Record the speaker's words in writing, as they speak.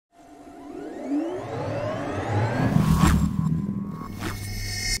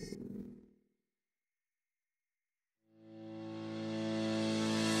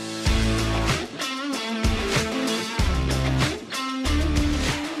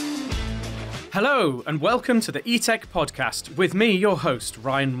Hello, and welcome to the eTech podcast with me, your host,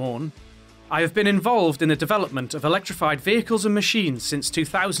 Ryan Maughan. I have been involved in the development of electrified vehicles and machines since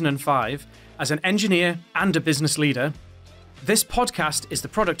 2005 as an engineer and a business leader. This podcast is the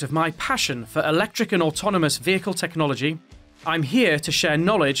product of my passion for electric and autonomous vehicle technology. I'm here to share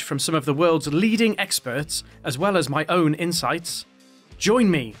knowledge from some of the world's leading experts, as well as my own insights.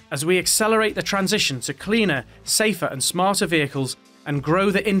 Join me as we accelerate the transition to cleaner, safer and smarter vehicles and grow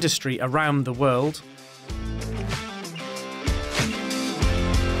the industry around the world.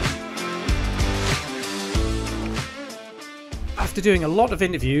 After doing a lot of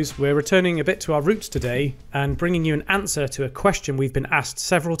interviews, we're returning a bit to our roots today and bringing you an answer to a question we've been asked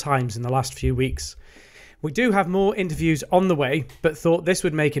several times in the last few weeks. We do have more interviews on the way, but thought this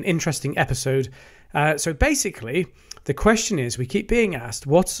would make an interesting episode. So basically, the question is, we keep being asked,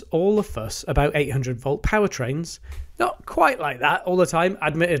 what's all the fuss about 800-volt powertrains? Not quite like that all the time,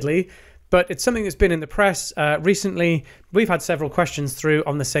 admittedly, but it's something that's been in the press recently. We've had several questions through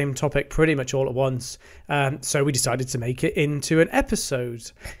on the same topic pretty much all at once, so we decided to make it into an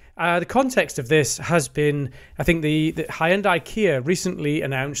episode. The context of this has been, I think the Hyundai Kia recently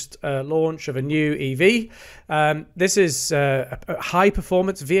announced a launch of a new EV. This is a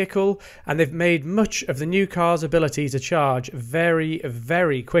high-performance vehicle, and they've made much of the new car's ability to charge very,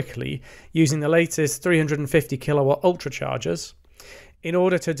 very quickly using the latest 350 kilowatt ultrachargers. In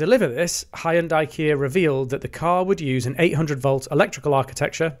order to deliver this, Hyundai Kia revealed that the car would use an 800-volt electrical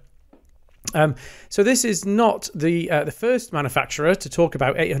architecture. So this is not the first manufacturer to talk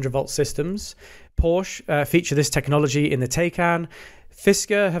about 800-volt systems. Porsche feature this technology in the Taycan.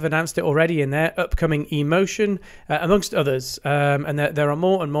 Fisker have announced it already in their upcoming eMotion, amongst others. And there are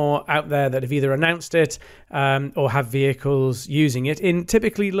more and more out there that have either announced it or have vehicles using it in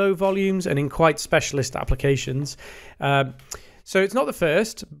typically low volumes and in quite specialist applications. So it's not the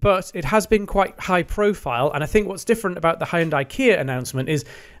first, but it has been quite high profile. And I think what's different about the Hyundai Kia announcement is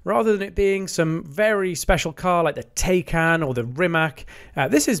rather than it being some very special car like the Taycan or the Rimac,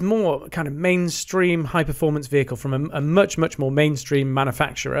 this is more kind of mainstream high performance vehicle from a much, much more mainstream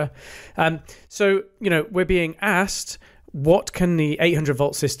manufacturer. So, we're being asked, what can the 800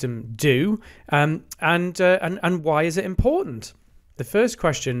 volt system do? And why is it important? The first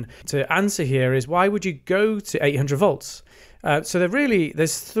question to answer here is, why would you go to 800 volts? So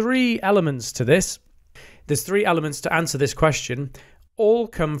there's three elements to this. There's three elements to answer this question. All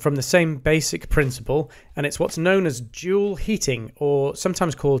come from the same basic principle, and it's what's known as Joule heating, or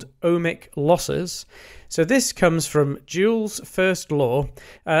sometimes called ohmic losses. So this comes from Joule's first law,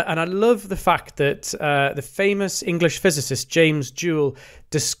 and I love the fact that the famous English physicist James Joule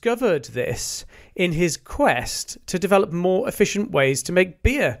discovered this in his quest to develop more efficient ways to make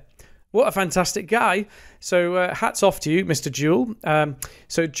beer. What a fantastic guy. So hats off to you, Mr. Joule.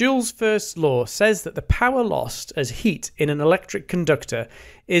 So Joule's first law says that the power lost as heat in an electric conductor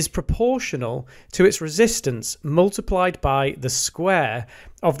is proportional to its resistance multiplied by the square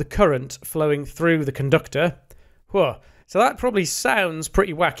of the current flowing through the conductor. Whoa. So that probably sounds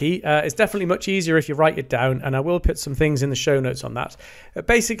pretty wacky. It's definitely much easier if you write it down, and I will put some things in the show notes on that.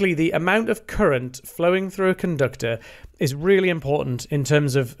 Basically, the amount of current flowing through a conductor is really important in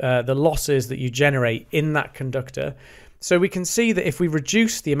terms of the losses that you generate in that conductor. So we can see that if we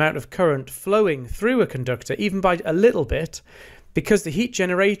reduce the amount of current flowing through a conductor, even by a little bit, because the heat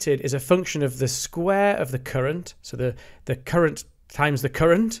generated is a function of the square of the current, so the current times the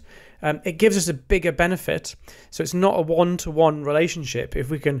current, it gives us a bigger benefit. So it's not a one-to-one relationship.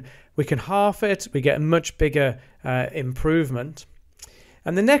 If we can half it, we get a much bigger improvement.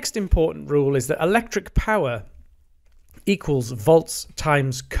 And the next important rule is that electric power equals volts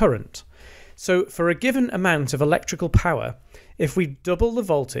times current. So for a given amount of electrical power, if we double the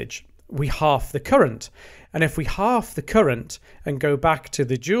voltage, we half the current. And if we half the current and go back to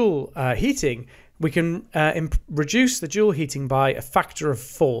the Joule heating, we can reduce the Joule heating by a factor of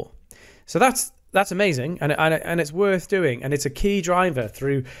 4. So that's amazing, and it's worth doing, and it's a key driver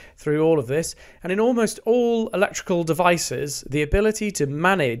through all of this. And in almost all electrical devices, the ability to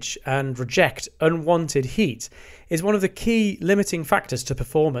manage and reject unwanted heat is one of the key limiting factors to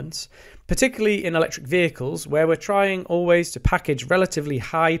performance, particularly in electric vehicles, where we're trying always to package relatively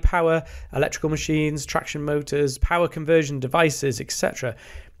high power electrical machines, traction motors, power conversion devices, etc.,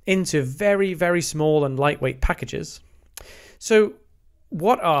 into very, very small and lightweight packages. So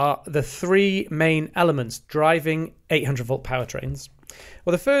what are the three main elements driving 800-volt powertrains?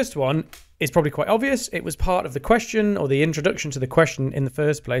 Well, the first one is probably quite obvious. It was part of the question or the introduction to the question in the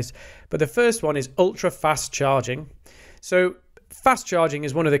first place. But the first one is ultra-fast charging. So fast charging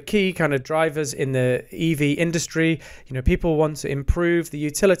is one of the key kind of drivers in the EV industry. People want to improve the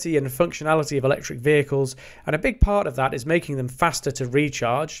utility and functionality of electric vehicles, and a big part of that is making them faster to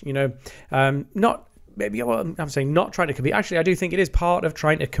recharge. Not maybe I'm saying not trying to compete. Actually, I do think it is part of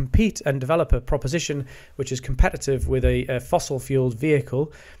trying to compete and develop a proposition which is competitive with a fossil-fueled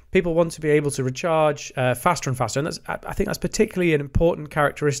vehicle. People want to be able to recharge faster and faster, and I think that's particularly an important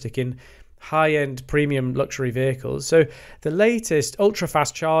characteristic in high-end premium luxury vehicles. So the latest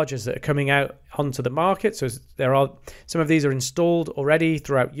ultra-fast chargers that are coming out onto the market, so some of these are installed already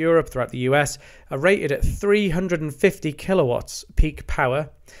throughout Europe, throughout the US, are rated at 350 kilowatts peak power.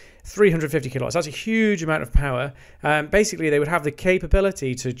 350 kilowatts, that's a huge amount of power. Basically, they would have the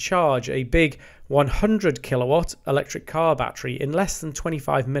capability to charge a big 100 kilowatt electric car battery in less than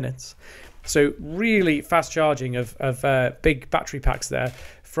 25 minutes. So really fast charging of big battery packs there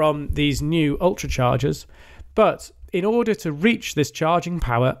from these new ultra chargers. But in order to reach this charging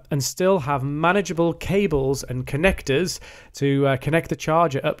power and still have manageable cables and connectors to connect the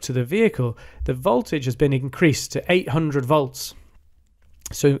charger up to the vehicle, the voltage has been increased to 800 volts.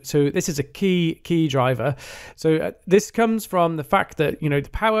 So this is a key driver. So this comes from the fact that the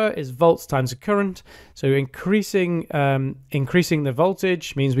power is volts times the current. So increasing the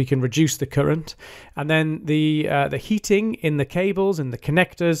voltage means we can reduce the current, and then the heating in the cables and the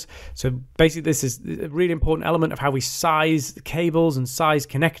connectors. So basically, this is a really important element of how we size the cables and size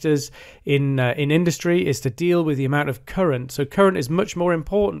connectors in industry, is to deal with the amount of current. So current is much more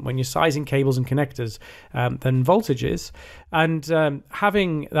important when you're sizing cables and connectors than voltage is. And having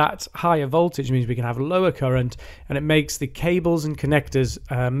that higher voltage means we can have lower current, and it makes the cables and connectors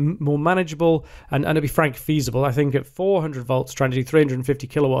more manageable and to be frank, feasible. I think at 400 volts, trying to do 350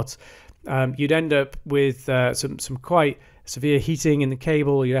 kilowatts, you'd end up with some quite severe heating in the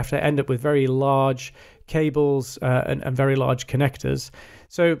cable. You'd have to end up with very large cables and very large connectors.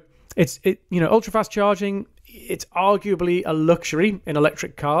 So ultra fast charging, it's arguably a luxury in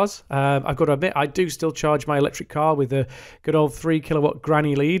electric cars. I've got to admit, I do still charge my electric car with a good old 3 kilowatt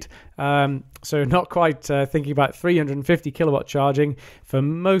granny lead. So not quite thinking about 350 kilowatt charging for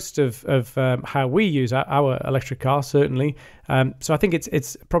most of how we use our electric car, certainly. So I think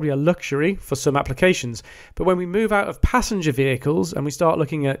it's probably a luxury for some applications. But when we move out of passenger vehicles and we start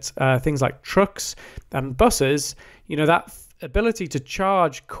looking at things like trucks and buses, that ability to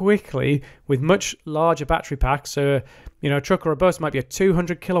charge quickly with much larger battery packs. So, a truck or a bus might be a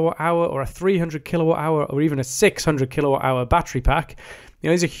 200 kilowatt hour or a 300 kilowatt hour or even a 600 kilowatt hour battery pack.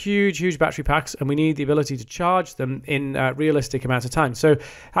 These are huge battery packs, and we need the ability to charge them in realistic amounts of time. So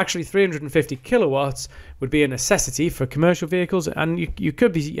actually 350 kilowatts would be a necessity for commercial vehicles, and you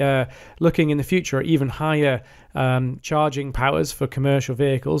could be looking in the future at even higher charging powers for commercial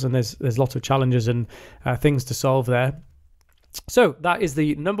vehicles, and there's lots of challenges and things to solve there. So that is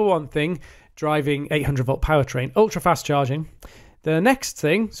the number one thing driving 800 volt powertrain, ultra fast charging. The next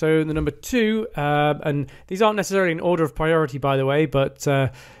thing, so the number two, and these aren't necessarily in order of priority, by the way, but you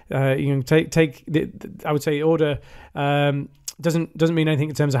can take I would say order doesn't mean anything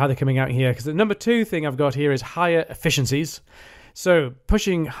in terms of how they're coming out here, because the number two thing I've got here is higher efficiencies. So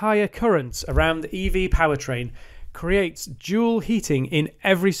pushing higher currents around the EV powertrain creates dual heating in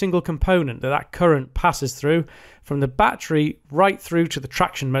every single component that current passes through, from the battery right through to the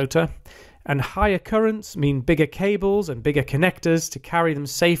traction motor. And higher currents mean bigger cables and bigger connectors to carry them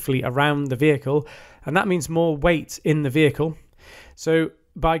safely around the vehicle, and that means more weight in the vehicle. So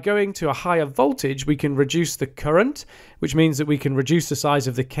by going to a higher voltage, we can reduce the current, which means that we can reduce the size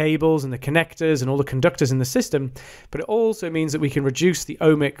of the cables and the connectors and all the conductors in the system. But it also means that we can reduce the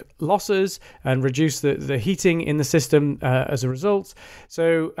ohmic losses and reduce the heating in the system as a result.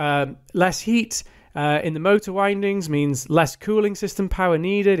 So less heat in the motor windings means less cooling system power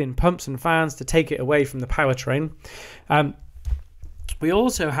needed in pumps and fans to take it away from the powertrain. We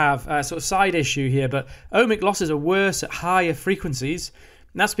also have a sort of side issue here, but ohmic losses are worse at higher frequencies.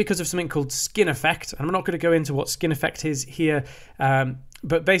 And that's because of something called skin effect. And I'm not going to go into what skin effect is here,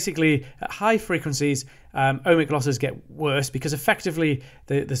 but basically at high frequencies, ohmic losses get worse because effectively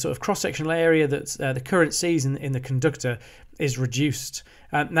the sort of cross-sectional area that the current sees in the conductor is reduced.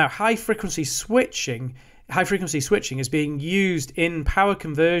 Now, high frequency switching is being used in power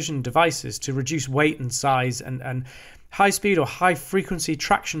conversion devices to reduce weight and size, and high-speed or high-frequency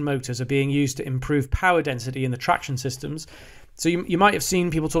traction motors are being used to improve power density in the traction systems. So you might have seen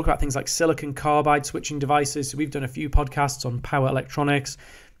people talk about things like silicon carbide switching devices. So we've done a few podcasts on power electronics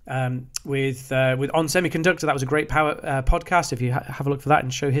with On Semiconductor. That was a great power podcast. If you have a look for that,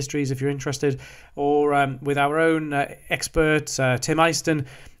 and show histories if you're interested, or with our own expert Tim Eyston,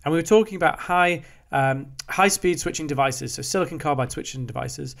 and we were talking about high high-speed switching devices, so silicon carbide switching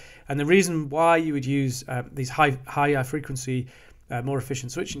devices. And the reason why you would use these higher frequency, more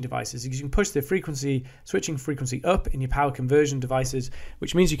efficient switching devices is because you can push the switching frequency up in your power conversion devices,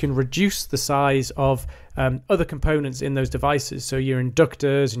 which means you can reduce the size of other components in those devices, so your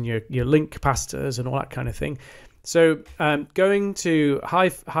inductors and your link capacitors and all that kind of thing. So going to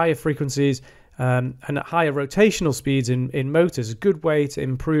higher frequencies and at higher rotational speeds in motors is a good way to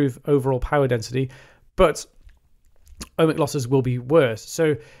improve overall power density, but ohmic losses will be worse.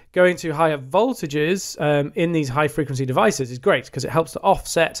 So going to higher voltages in these high frequency devices is great because it helps to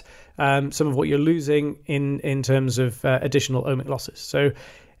offset some of what you're losing in terms of additional ohmic losses. So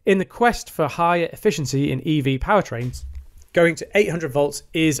in the quest for higher efficiency in EV powertrains, going to 800 volts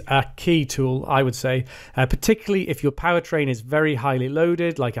is a key tool, I would say, particularly if your powertrain is very highly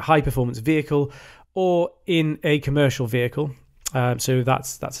loaded, like a high performance vehicle or in a commercial vehicle. So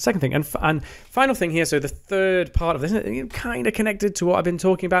that's the second thing. And final thing here, so the third part of this, kind of connected to what I've been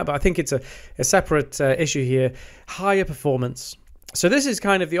talking about, but I think it's a separate issue here, higher performance. So this is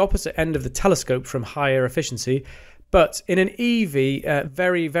kind of the opposite end of the telescope from higher efficiency, but in an EV,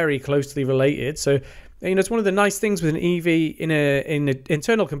 very, very closely related. So it's one of the nice things with an EV in an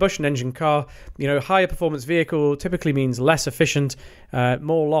internal combustion engine car. Higher performance vehicle typically means less efficient,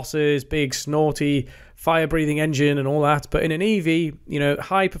 more losses, big snorty fire breathing engine and all that. But in an EV,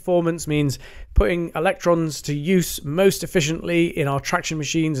 high performance means putting electrons to use most efficiently in our traction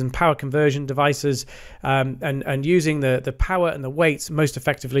machines and power conversion devices, and using the power and the weight most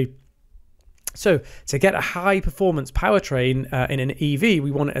effectively. So to get a high performance powertrain in an EV,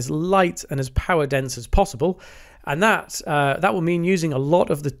 we want it as light and as power dense as possible. And that will mean using a lot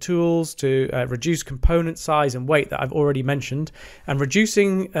of the tools to reduce component size and weight that I've already mentioned. And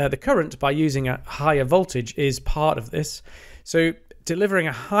reducing the current by using a higher voltage is part of this. So delivering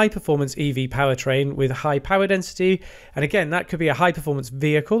a high performance EV powertrain with high power density. And again, that could be a high performance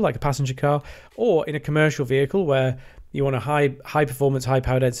vehicle like a passenger car, or in a commercial vehicle where you want a high performance, high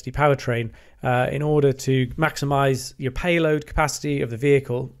power density powertrain in order to maximize your payload capacity of the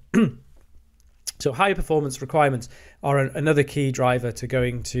vehicle. So high performance requirements are another key driver to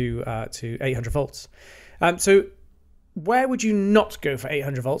going to 800 volts. So where would you not go for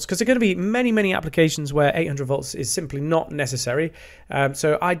 800 volts? Because there are going to be many, many applications where 800 volts is simply not necessary.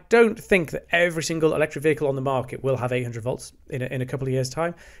 So I don't think that every single electric vehicle on the market will have 800 volts in a couple of years'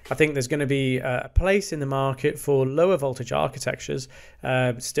 time. I think there's going to be a place in the market for lower voltage architectures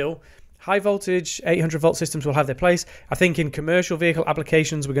still. High voltage 800 volt systems will have their place. I think in commercial vehicle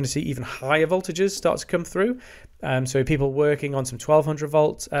applications, we're going to see even higher voltages start to come through. So people working on some 1200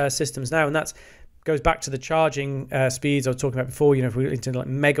 volt systems now, and that goes back to the charging speeds I was talking about before. If we're into like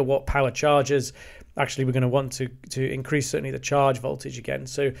megawatt power chargers, actually we're going to want to increase certainly the charge voltage again.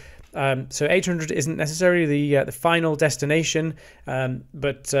 So 800 isn't necessarily the final destination,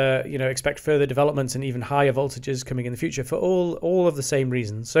 but expect further developments and even higher voltages coming in the future for all of the same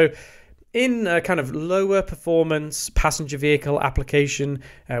reasons. So in a kind of lower performance passenger vehicle application,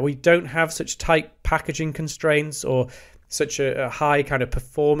 we don't have such tight packaging constraints or such a high kind of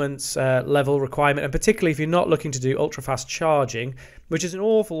performance level requirement, and particularly if you're not looking to do ultra fast charging, which is an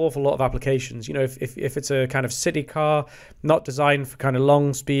awful lot of applications. If it's a kind of city car not designed for kind of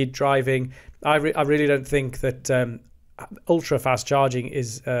long speed driving, I really don't think that ultra fast charging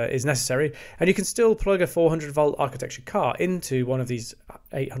is necessary. And you can still plug a 400 volt architecture car into one of these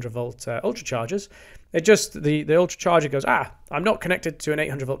 800 volt ultra chargers. It just the ultra charger goes, I'm not connected to an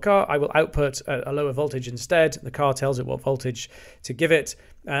 800 volt car, I will output a lower voltage instead. The car tells it what voltage to give it,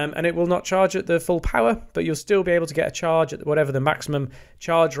 and it will not charge at the full power, but you'll still be able to get a charge at whatever the maximum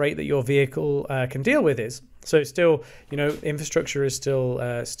charge rate that your vehicle can deal with is. So still, infrastructure is still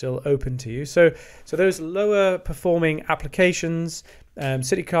open to you. So those lower performing applications,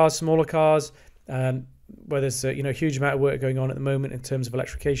 city cars, smaller cars, where there's a huge amount of work going on at the moment in terms of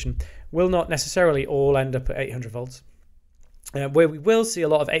electrification, will not necessarily all end up at 800 volts. Where we will see a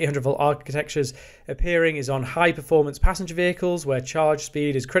lot of 800 volt architectures appearing is on high performance passenger vehicles where charge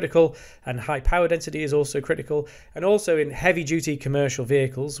speed is critical and high power density is also critical, and also in heavy duty commercial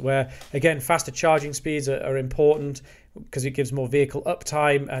vehicles where again faster charging speeds are important because it gives more vehicle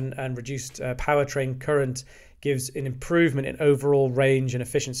uptime, and reduced powertrain current gives an improvement in overall range and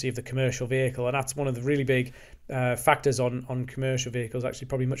efficiency of the commercial vehicle. And that's one of the really big factors on commercial vehicles, actually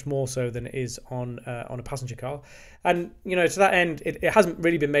probably much more so than it is on a passenger car. And to that end, it hasn't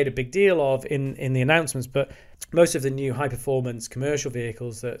really been made a big deal of in the announcements, but most of the new high performance commercial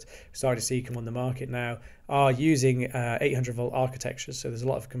vehicles that we're starting to see come on the market now are using 800 volt architectures. So there's a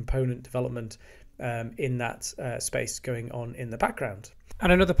lot of component development in that space going on in the background.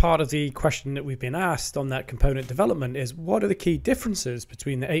 And another part of the question that we've been asked on that component development is, what are the key differences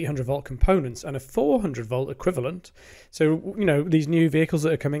between the 800 volt components and a 400 volt equivalent? So, these new vehicles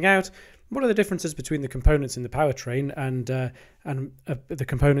that are coming out, what are the differences between the components in the powertrain and the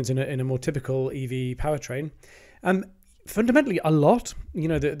components in a more typical EV powertrain? Fundamentally, a lot.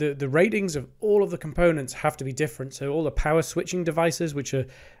 The ratings of all of the components have to be different. So all the power switching devices, which are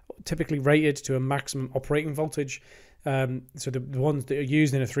typically rated to a maximum operating voltage, so the ones that are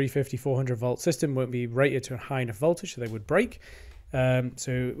used in a 350, 400 volt system won't be rated to a high enough voltage, so they would break.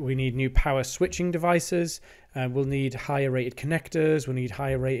 So we need new power switching devices. We'll need higher rated connectors. We'll need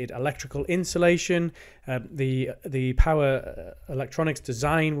higher rated electrical insulation. The power electronics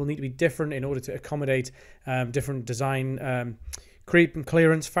design will need to be different in order to accommodate different design creep and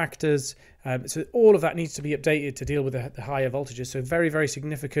clearance factors. So all of that needs to be updated to deal with the higher voltages. So very, very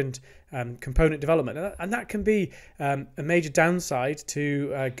significant component development. And that can be a major downside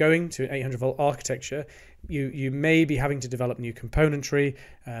to going to an 800 volt architecture. You may be having to develop new componentry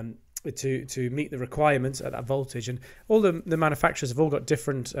to meet the requirements at that voltage. And all the manufacturers have all got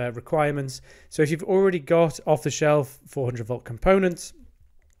different requirements. So if you've already got off-the-shelf 400 volt components,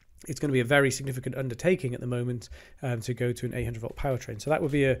 it's going to be a very significant undertaking at the moment to go to an 800 volt powertrain. So that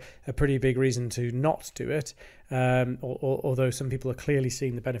would be a pretty big reason to not do it, although some people are clearly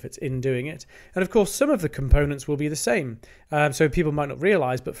seeing the benefits in doing it. And of course, some of the components will be the same. So people might not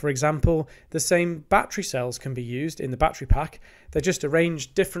realize, but for example, the same battery cells can be used in the battery pack. They're just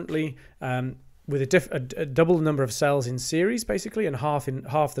arranged differently with a double number of cells in series, basically, and half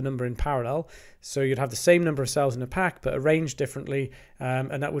the number in parallel. So you'd have the same number of cells in a pack, but arranged differently,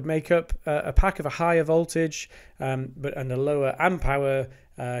 and that would make up a pack of a higher voltage, and a lower amp hour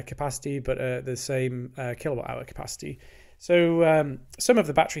capacity, but the same kilowatt hour capacity. So some of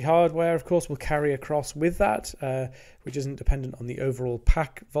the battery hardware, of course, will carry across with that, which isn't dependent on the overall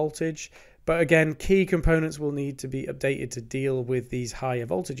pack voltage. But again, key components will need to be updated to deal with these higher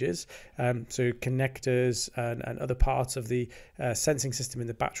voltages. So connectors and other parts of the sensing system in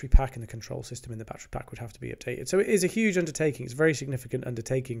the battery pack and the control system in the battery pack would have to be updated. So it is a huge undertaking. It's a very significant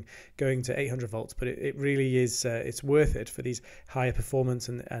undertaking going to 800 volts, but it really is, it's worth it for these higher performance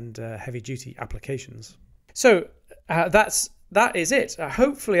and heavy duty applications. So that is it.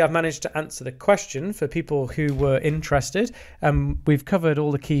 Hopefully I've managed to answer the question for people who were interested. We've covered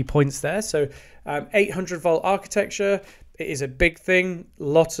all the key points there. So 800 volt architecture, it is a big thing.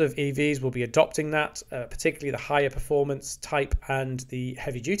 Lots of EVs will be adopting that, particularly the higher performance type and the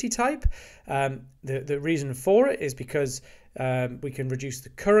heavy duty type. The reason for it is because we can reduce the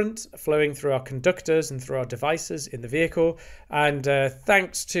current flowing through our conductors and through our devices in the vehicle. And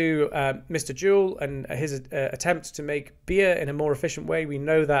thanks to Mr. Joule and his attempt to make beer in a more efficient way, we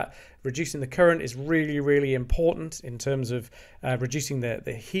know that reducing the current is really, really important in terms of reducing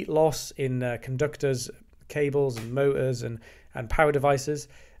the heat loss in conductors, cables and motors and power devices.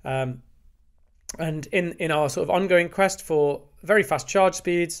 And in our sort of ongoing quest for very fast charge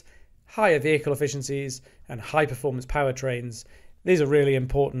speeds, higher vehicle efficiencies and high performance powertrains, these are really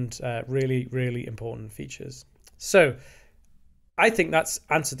important, really important features. So I think that's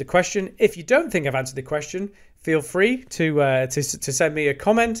answered the question. If you don't think I've answered the question, feel free to send me a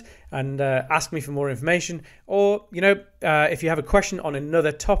comment and ask me for more information. Or, if you have a question on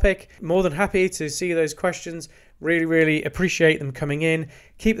another topic, more than happy to see those questions. Really, really appreciate them coming in.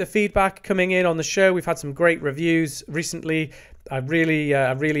 Keep the feedback coming in on the show. We've had some great reviews recently. I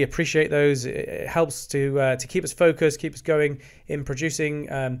really appreciate those. It helps to keep us focused, keep us going in producing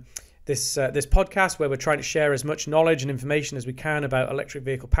this podcast, where we're trying to share as much knowledge and information as we can about electric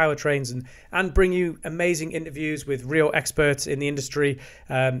vehicle powertrains and bring you amazing interviews with real experts in the industry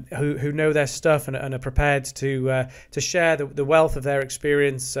who know their stuff and are prepared to share the wealth of their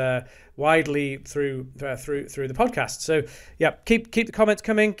experience widely through the podcast. So yeah, keep the comments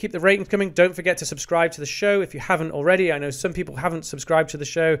coming, keep the ratings coming. Don't forget to subscribe to the show if you haven't already. I know some people haven't subscribed to the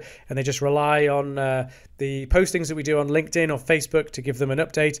show and they just rely on the postings that we do on LinkedIn or Facebook to give them an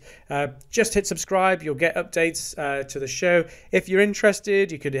update. Just hit subscribe, you'll get updates to the show. If you're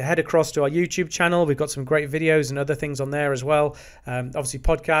interested, you could head across to our YouTube channel. We've got some great videos and other things on there as well. Obviously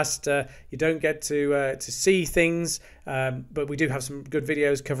podcast, you don't get to see things, but we do have some good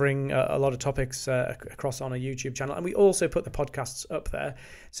videos covering a lot of topics across on our YouTube channel, and we also put the podcasts up there.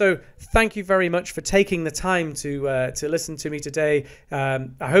 So thank you very much for taking the time to listen to me today. I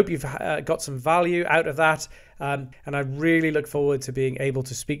hope you've got some value out of that, and I really look forward to being able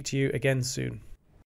to speak to you again soon.